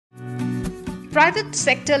Private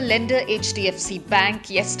sector lender HDFC Bank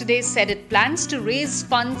yesterday said it plans to raise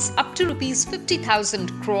funds up to Rs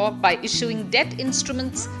 50,000 crore by issuing debt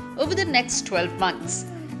instruments over the next 12 months.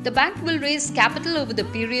 The bank will raise capital over the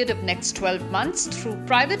period of next 12 months through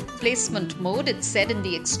private placement mode, it said in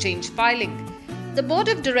the exchange filing. The board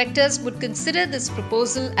of directors would consider this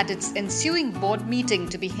proposal at its ensuing board meeting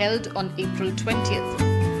to be held on April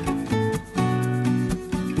 20th.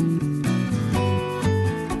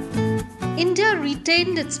 India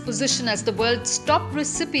retained its position as the world's top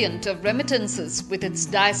recipient of remittances, with its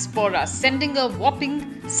diaspora sending a whopping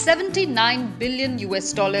 $79 billion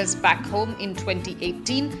back home in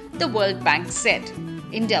 2018, the World Bank said.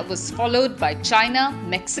 India was followed by China,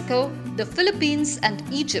 Mexico, the Philippines and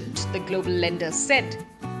Egypt, the global lender said.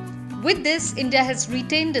 With this, India has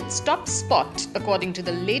retained its top spot according to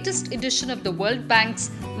the latest edition of the World Bank's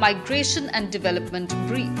Migration and Development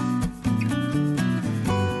Brief.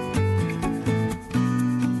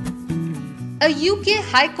 A UK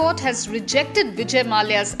High Court has rejected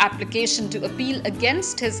Mallya's application to appeal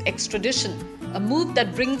against his extradition, a move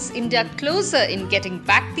that brings India closer in getting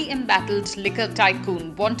back the embattled liquor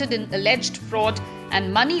tycoon wanted in alleged fraud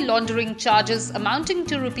and money laundering charges amounting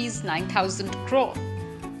to Rs 9,000 crore.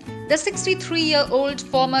 The 63-year-old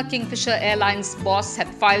former Kingfisher Airlines boss had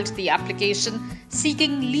filed the application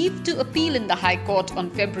seeking leave to appeal in the High Court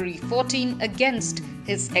on February 14 against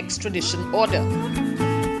his extradition order.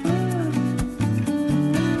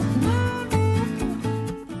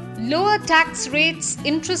 Lower tax rates,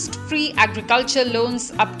 interest-free agriculture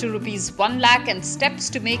loans up to Rs 1 lakh and steps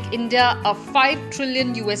to make India a $5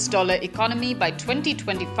 trillion economy by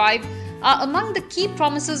 2025 are among the key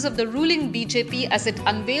promises of the ruling BJP as it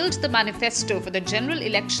unveiled the manifesto for the general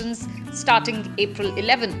elections starting April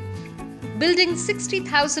 11. Building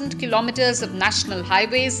 60,000 kilometers of national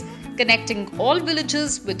highways, connecting all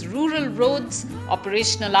villages with rural roads,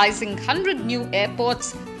 operationalizing 100 new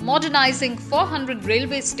airports, modernizing 400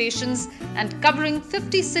 railway stations and covering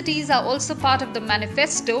 50 cities are also part of the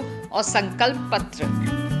manifesto or Sankalp Patra.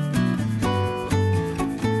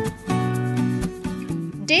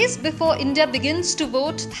 Days before India begins to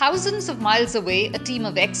vote, thousands of miles away, a team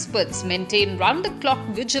of experts maintain round-the-clock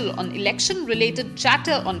vigil on election-related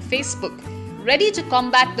chatter on Facebook, ready to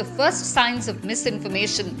combat the first signs of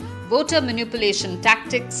misinformation, voter manipulation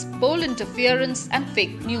tactics, poll interference and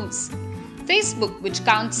fake news. Facebook, which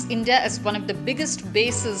counts India as one of the biggest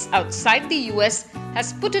bases outside the US,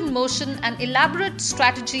 has put in motion an elaborate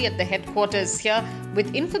strategy at the headquarters here,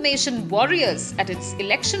 with information warriors at its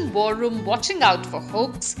election war room watching out for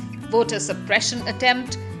hoax, voter suppression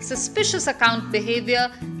attempt, suspicious account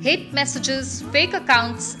behavior, hate messages, fake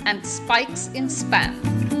accounts and spikes in spam.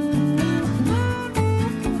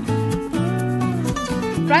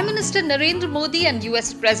 Prime Minister Narendra Modi and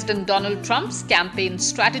US President Donald Trump's campaign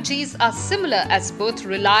strategies are similar as both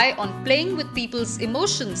rely on playing with people's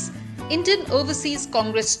emotions, Indian Overseas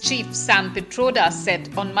Congress Chief Sam Pitroda said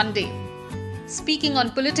on Monday. Speaking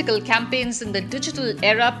on political campaigns in the digital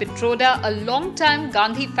era, Pitroda, a long-time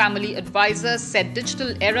Gandhi family advisor, said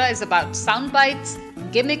digital era is about sound bites,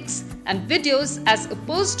 gimmicks and videos as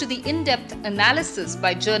opposed to the in-depth analysis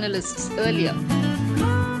by journalists earlier.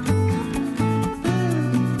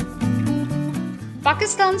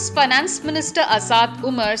 Pakistan's Finance Minister Azad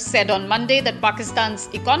Umar said on Monday that Pakistan's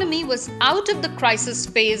economy was out of the crisis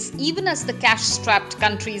phase even as the cash-strapped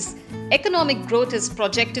country's economic growth is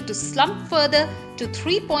projected to slump further to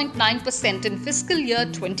 3.9% in fiscal year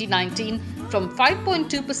 2019 from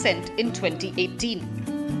 5.2% in 2018.